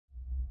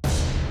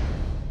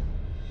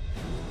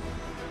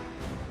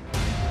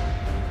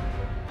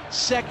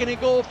2nd and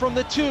goal from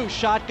the 2,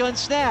 shotgun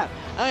snap.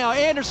 Now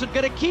Anderson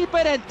gonna keep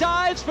it and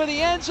dives for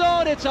the end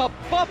zone. It's a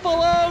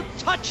Buffalo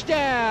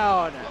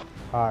touchdown.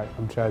 Hi,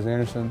 I'm Chaz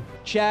Anderson.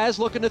 Chaz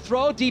looking to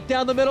throw deep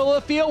down the middle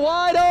of the field,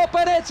 wide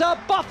open. It's a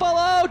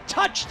Buffalo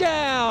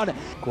touchdown.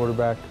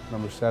 Quarterback,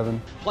 number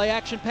 7. Play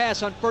action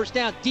pass on 1st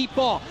down, deep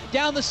ball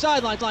down the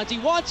sidelines. He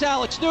wants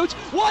Alex Newts,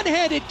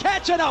 one-handed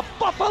catch and a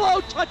Buffalo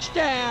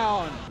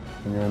touchdown.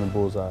 And you're in the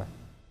bullseye.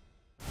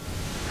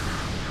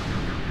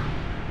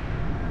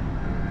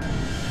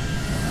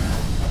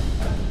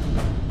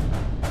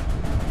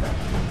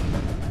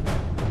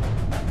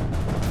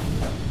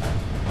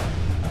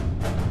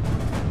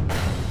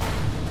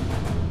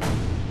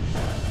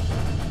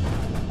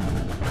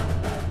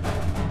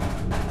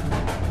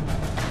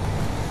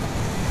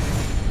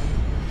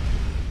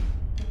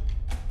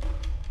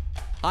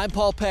 I'm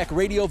Paul Peck,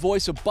 radio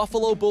voice of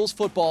Buffalo Bulls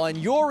football, and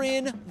you're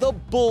in the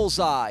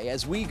bullseye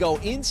as we go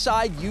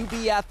inside UB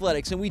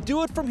Athletics. And we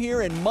do it from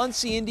here in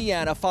Muncie,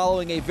 Indiana,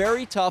 following a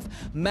very tough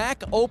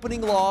MAC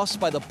opening loss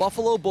by the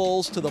Buffalo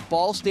Bulls to the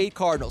Ball State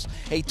Cardinals.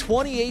 A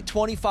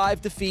 28-25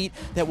 defeat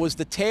that was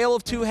the tale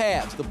of two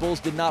halves. The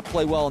Bulls did not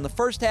play well in the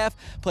first half,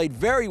 played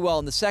very well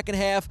in the second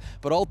half,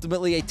 but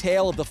ultimately a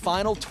tale of the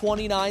final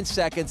 29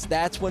 seconds.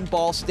 That's when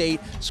Ball State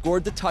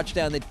scored the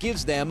touchdown that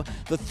gives them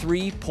the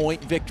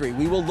 3-point victory.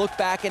 We will look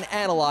back and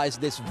analyze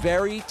this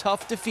very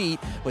tough defeat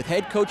with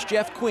head coach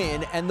Jeff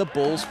Quinn and the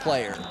Bulls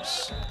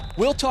players.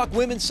 We'll talk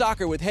women's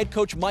soccer with head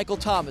coach Michael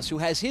Thomas, who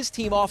has his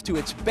team off to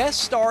its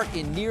best start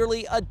in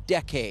nearly a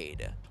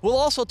decade. We'll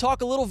also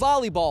talk a little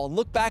volleyball and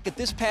look back at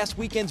this past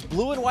weekend's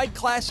Blue and White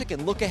Classic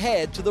and look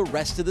ahead to the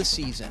rest of the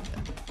season.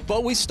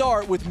 But we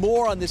start with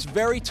more on this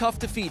very tough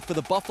defeat for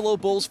the Buffalo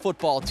Bulls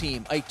football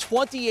team. A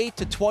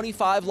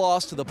 28-25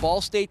 loss to the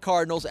Ball State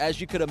Cardinals.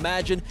 As you could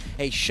imagine,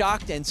 a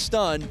shocked and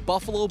stunned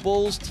Buffalo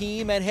Bulls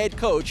team and head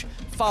coach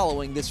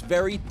following this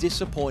very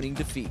disappointing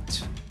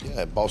defeat.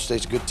 Yeah, Ball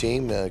State's a good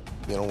team.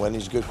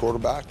 Wendy's a good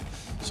quarterback.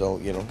 So,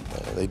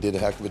 they did a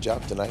heck of a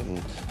job tonight, and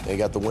they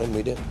got the win.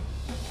 We didn't.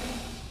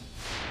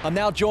 I'm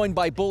now joined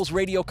by Bulls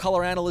radio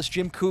color analyst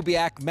Jim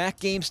Kubiak. MAC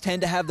games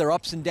tend to have their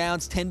ups and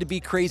downs, tend to be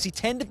crazy,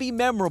 tend to be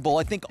memorable.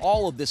 I think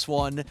all of this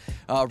one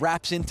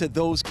wraps into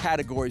those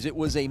categories. It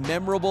was a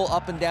memorable,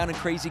 up and down and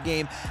crazy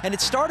game. And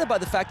it started by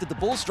the fact that the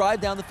Bulls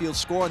drive down the field,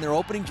 score on their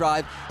opening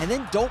drive, and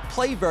then don't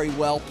play very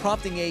well,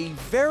 prompting a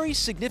very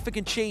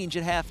significant change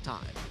at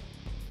halftime.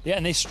 Yeah,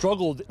 and they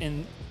struggled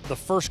in the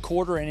first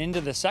quarter and into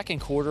the second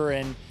quarter,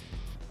 and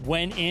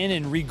went in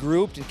and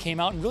regrouped and came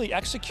out and really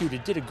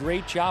executed, did a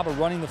great job of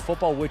running the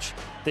football, which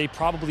they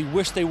probably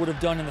wish they would have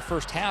done in the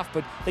first half,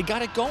 but they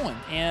got it going.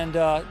 And,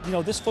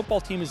 this football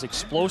team is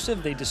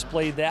explosive. They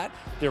displayed that.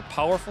 They're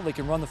powerful. They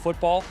can run the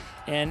football.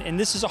 And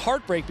this is a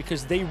heartbreak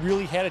because they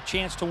really had a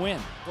chance to win.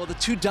 Well, the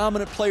two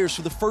dominant players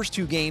for the first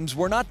two games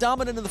were not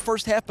dominant in the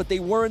first half, but they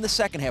were in the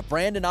second half.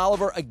 Brandon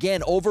Oliver,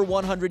 again, over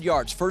 100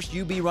 yards. First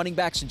UB running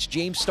back since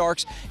James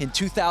Starks in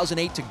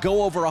 2008 to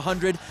go over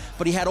 100,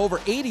 but he had over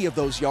 80 of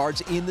those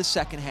yards in the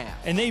second half.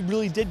 And they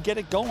really did get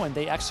it going.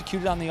 They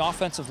executed on the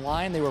offensive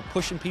line. They were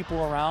pushing people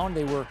around.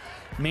 They were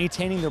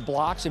maintaining their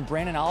blocks, and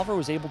Brandon Oliver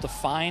was able to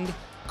find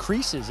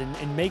creases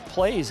and make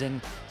plays, and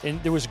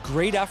there was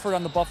great effort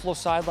on the Buffalo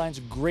sidelines,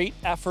 great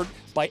effort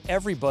by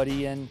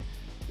everybody, and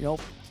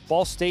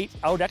Ball State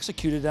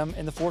out-executed them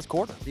in the fourth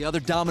quarter. The other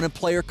dominant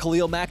player,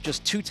 Khalil Mack,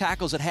 just 2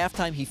 tackles at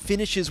halftime. He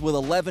finishes with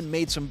 11,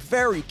 made some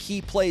very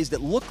key plays that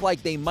look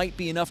like they might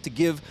be enough to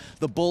give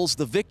the Bulls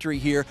the victory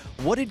here.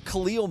 What did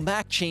Khalil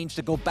Mack change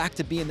to go back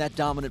to being that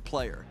dominant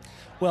player?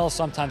 Well,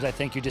 sometimes I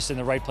think you're just in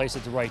the right place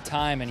at the right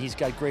time, and he's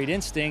got great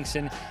instincts,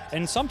 and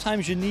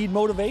sometimes you need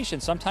motivation.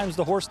 Sometimes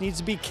the horse needs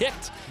to be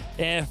kicked,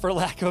 for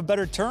lack of a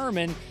better term,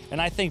 and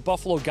I think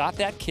Buffalo got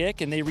that kick,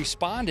 and they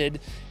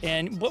responded.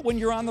 But when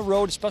you're on the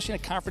road, especially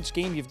in a conference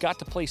game, you've got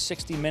to play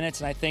 60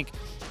 minutes, and I think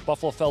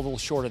Buffalo fell a little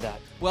short of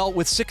that. Well,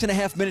 with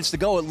 6.5 minutes to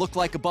go, it looked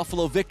like a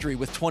Buffalo victory.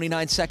 With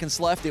 29 seconds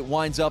left, it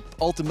winds up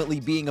ultimately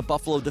being a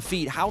Buffalo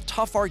defeat. How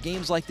tough are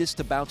games like this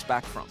to bounce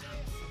back from?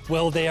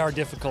 Well, they are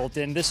difficult,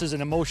 and this is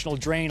an emotional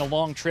drain, a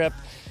long trip,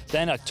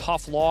 then a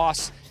tough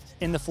loss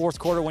in the fourth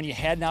quarter when you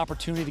had an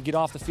opportunity to get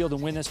off the field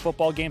and win this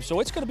football game.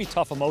 So it's going to be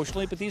tough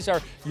emotionally, but these are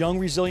young,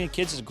 resilient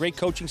kids. It's a great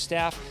coaching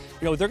staff.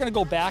 They're going to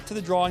go back to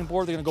the drawing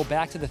board. They're going to go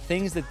back to the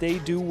things that they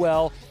do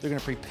well. They're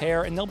going to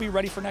prepare, and they'll be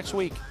ready for next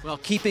week. Well,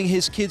 keeping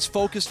his kids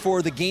focused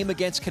for the game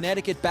against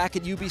Connecticut back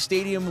at UB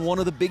Stadium, one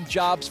of the big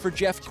jobs for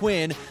Jeff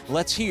Quinn.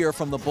 Let's hear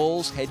from the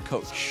Bulls head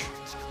coach.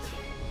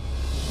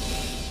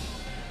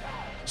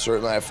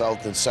 Certainly I felt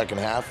in the second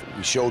half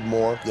we showed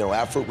more,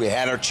 effort. We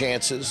had our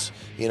chances.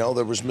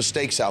 There was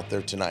mistakes out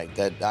there tonight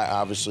that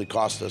obviously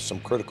cost us some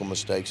critical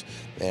mistakes.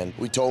 And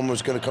we told them it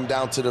was going to come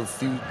down to the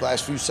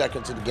last few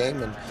seconds of the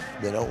game.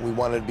 And, we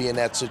wanted to be in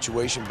that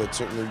situation, but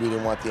certainly we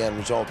didn't want the end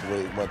result the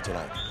way it went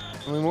tonight.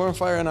 I mean, we're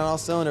firing on all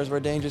cylinders. We're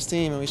a dangerous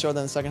team, and we showed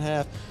that in the second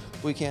half.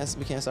 We can't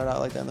start out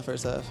like that in the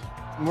first half.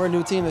 We're a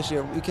new team this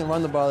year. We can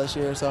run the ball this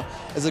year, so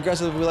as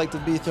aggressive as we like to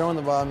be throwing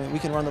the ball, we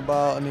can run the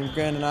ball.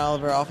 Brandon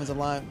Oliver, offensive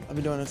line, I've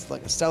been doing this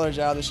like a stellar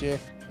job this year.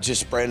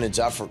 just Brandon's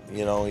effort.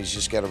 You know, he's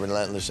just got a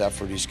relentless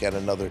effort. He's got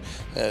another,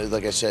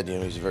 like I said, you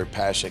know, he's a very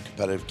passionate,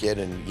 competitive kid,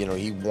 and you know,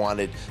 he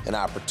wanted an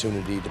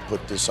opportunity to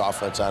put this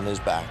offense on his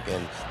back,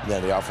 and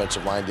then the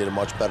offensive line did a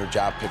much better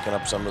job picking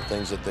up some of the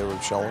things that they were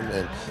showing,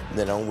 and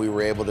you know, we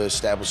were able to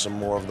establish some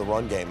more of the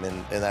run game,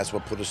 and that's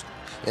what put us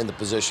in the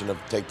position of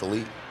take the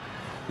lead.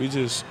 We're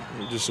just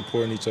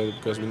supporting each other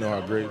because we know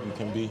how great we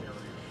can be.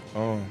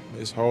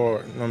 It's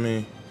hard, I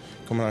mean,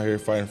 coming out here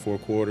fighting 4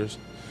 quarters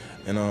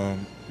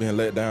and being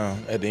let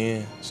down at the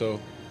end. So,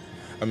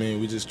 I mean,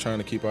 we're just trying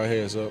to keep our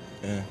heads up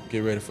and get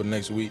ready for the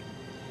next week.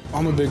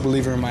 I'm a big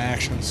believer in my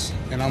actions,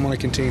 and I'm going to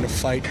continue to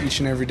fight each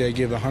and every day,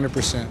 give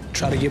 100%,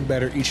 try to get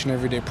better each and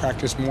every day,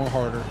 practice more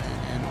harder,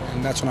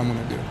 and that's what I'm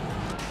going to do.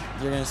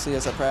 You're going to see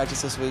us at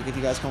practice this week if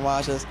you guys can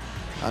watch us.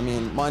 I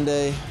mean,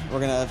 Monday, we're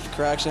going to have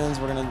corrections,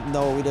 we're going to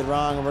know what we did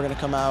wrong, and we're going to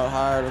come out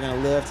hard, we're going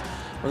to lift,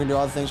 we're going to do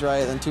all the things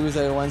right. Then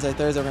Tuesday, Wednesday,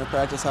 Thursday, we're going to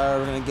practice hard,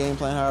 we're going to game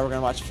plan hard, we're going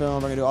to watch film,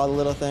 we're going to do all the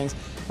little things.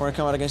 We're going to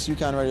come out against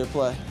UConn ready to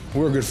play.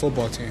 We're a good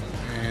football team,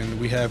 and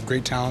we have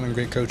great talent and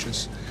great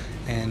coaches.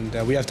 And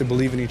we have to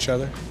believe in each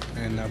other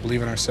and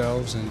believe in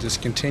ourselves and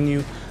just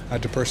continue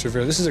to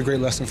persevere. This is a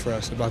great lesson for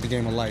us about the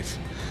game of life.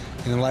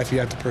 And in life, you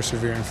have to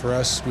persevere, and for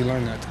us, we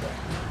learned that today.